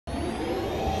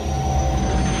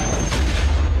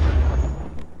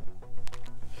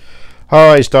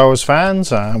Hi Star Wars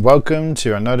fans, and welcome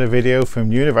to another video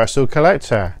from Universal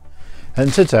Collector.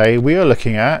 And today we are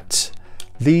looking at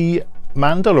the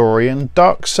Mandalorian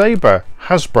Darksaber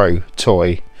Hasbro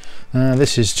toy.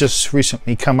 This has just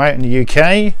recently come out in the UK.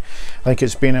 I think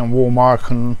it's been in Walmart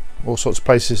and all sorts of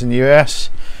places in the US,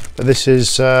 but this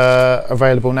is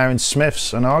available now in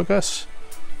Smiths and Argos.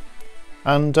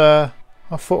 And I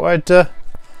thought I'd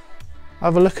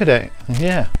have a look at it.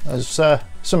 Yeah, there's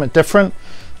something different.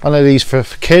 I know these for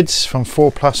kids from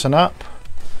 4+ and up.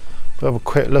 We'll have a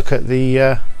quick look at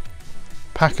the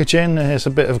packaging. There's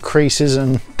a bit of creases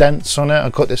and dents on it. I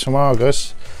got this from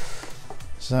Argos,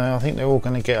 so I think they're all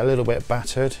going to get a little bit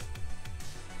battered.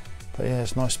 But yeah,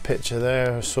 it's a nice picture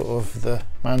there, sort of the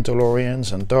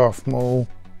Mandalorians and Darth Maul.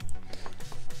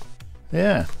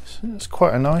 Yeah, it's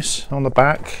quite a nice on the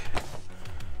back.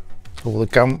 All the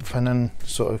gumph, and then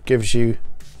sort of gives you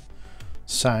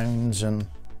sounds and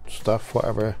stuff,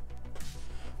 whatever.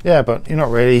 Yeah, but you're not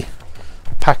really.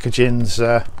 Packaging's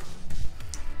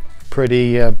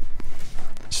pretty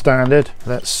standard.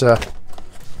 Let's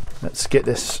get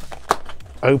this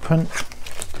open.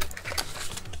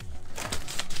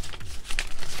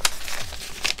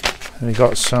 We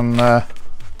got some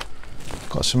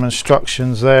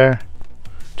instructions there.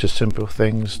 Just simple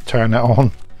things. Turn it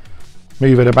on,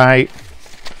 move it about.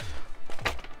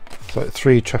 It's like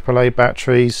 3 AAA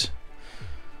batteries.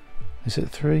 Is it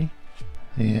 3?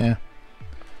 Yeah.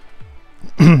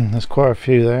 There's quite a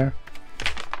few there,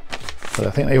 but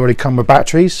I think they already come with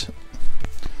batteries.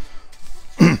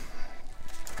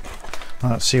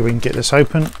 Let's see if we can get this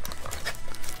open.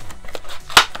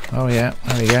 Oh yeah,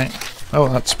 there we go. Oh,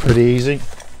 that's pretty easy.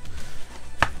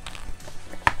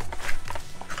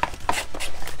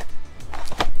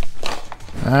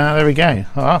 There we go.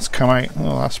 Oh, that's come out.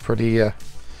 Oh, that's pretty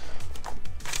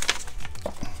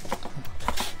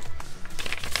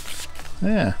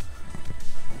yeah,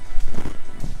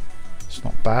 it's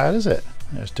not bad, is it?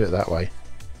 Let's do it that way.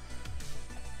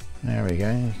 There we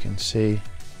go. You can see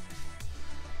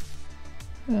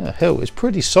the hilt is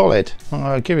pretty solid.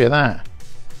 I'll give you that.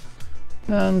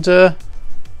 And let's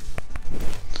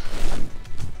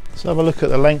have a look at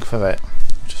the length of it.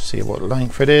 Just see what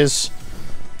length it is.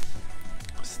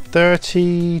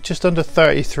 30, just under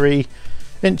 33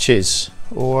 inches,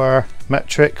 or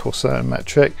metric, or so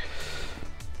metric.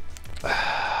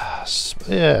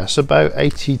 Yeah, it's about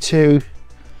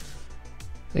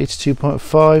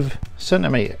 82.5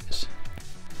 centimeters.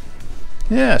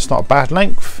 Yeah, it's not a bad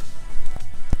length.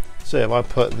 So if I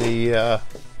put the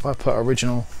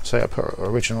original, say I put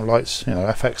original lights, you know,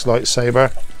 FX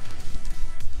lightsaber.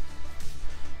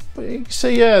 But you can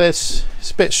see, yeah, it's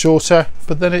a bit shorter,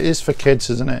 but then it is for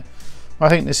kids, isn't it? I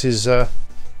think this is a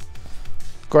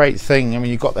great thing. I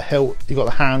mean, you've got the hilt, you've got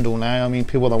the handle now. I mean,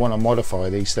 people that want to modify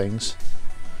these things,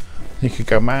 you could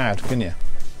go mad, couldn't you?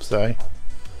 So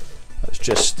let's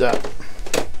just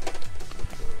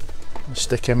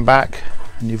stick him back,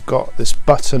 and you've got this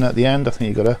button at the end. I think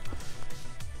you've got to,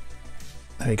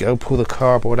 there you go, pull the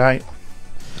cardboard out.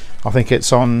 I think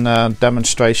it's on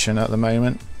demonstration at the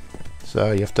moment,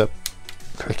 so you have to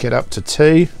click it up to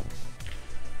 2,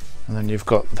 and then you've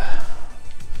got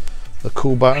the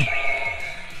cool button.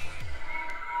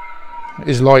 It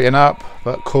is lighting up,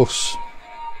 but of course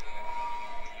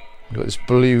you've got this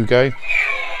blue go.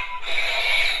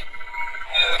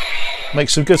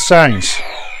 Makes some good sounds.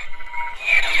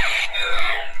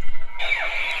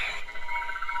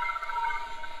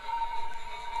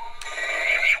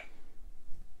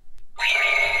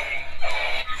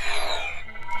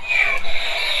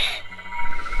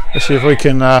 Let's see if we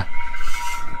can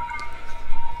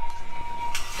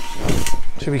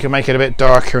make it a bit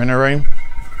darker in the room.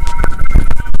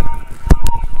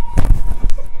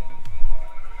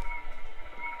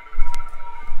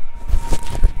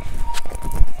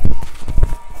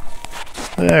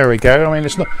 There we go. I mean,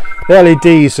 it's not, the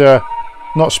LEDs are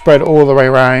not spread all the way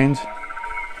around,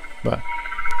 but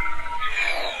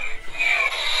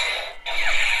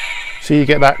so you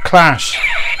get that clash.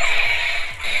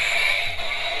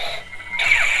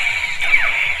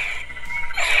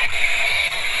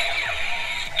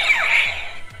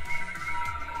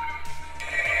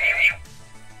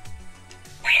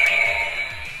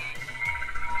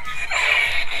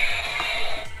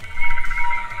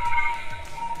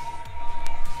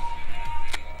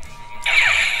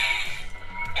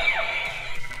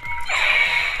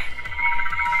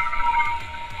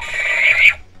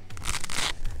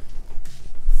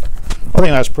 I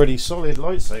think that's pretty solid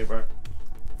lightsaber.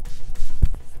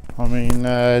 I mean,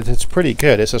 it's pretty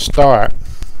good. It's a start.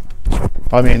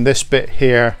 I mean, this bit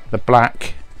here, the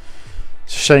black,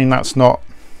 it's a shame that's not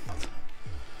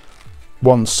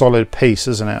one solid piece,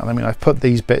 isn't it? I mean, I've put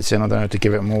these bits in, I don't know, to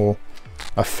give it more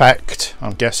effect,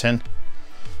 I'm guessing,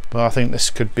 but I think this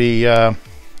could be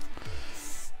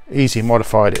easy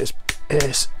modified.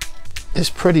 It's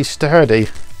pretty sturdy.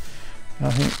 I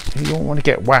think you don't want to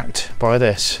get whacked by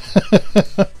this.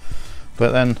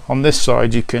 But then on this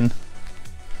side you can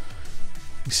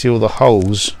see all the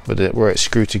holes with it where it's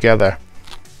screwed together,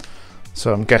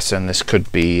 so I'm guessing this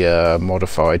could be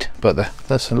modified. But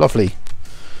that's lovely.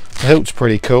 The hilt's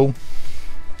pretty cool,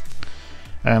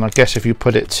 and I guess if you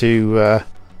put it to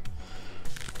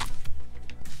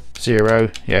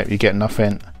 0, yeah, you get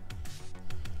nothing.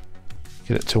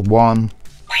 Get it to 1,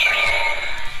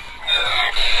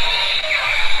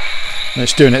 and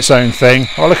it's doing its own thing.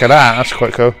 Oh, look at that, that's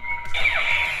quite cool.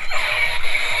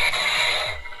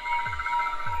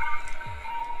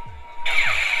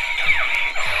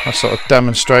 A sort of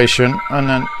demonstration, and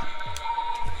then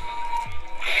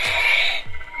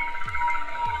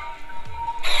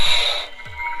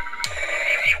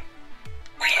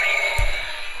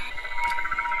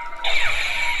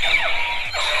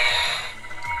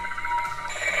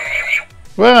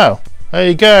wow, there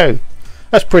you go.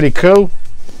 That's pretty cool.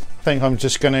 I think I'm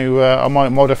just going to I might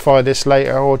modify this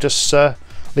later, or just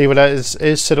leave it as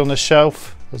is, sit on the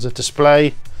shelf as a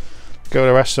display, go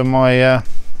the rest of my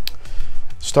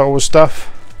Star Wars stuff.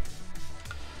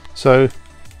 So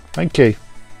thank you.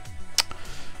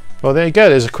 Well, there you go,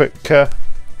 there's a quick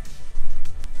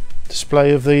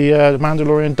display of the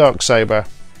Mandalorian Darksaber.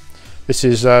 This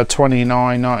is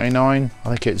 $29.99. I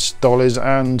think it's dollars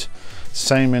and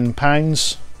same in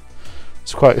pounds.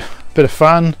 It's quite a bit of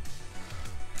fun.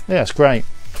 Yeah, it's great.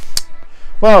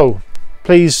 Well,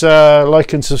 please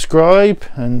like and subscribe,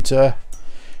 and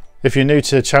if you're new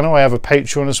to the channel, I have a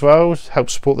Patreon as well to help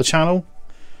support the channel.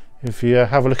 If you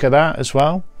have a look at that as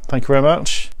well, thank you very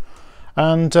much.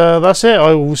 And that's it.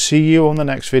 I will see you on the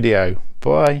next video.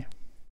 Bye.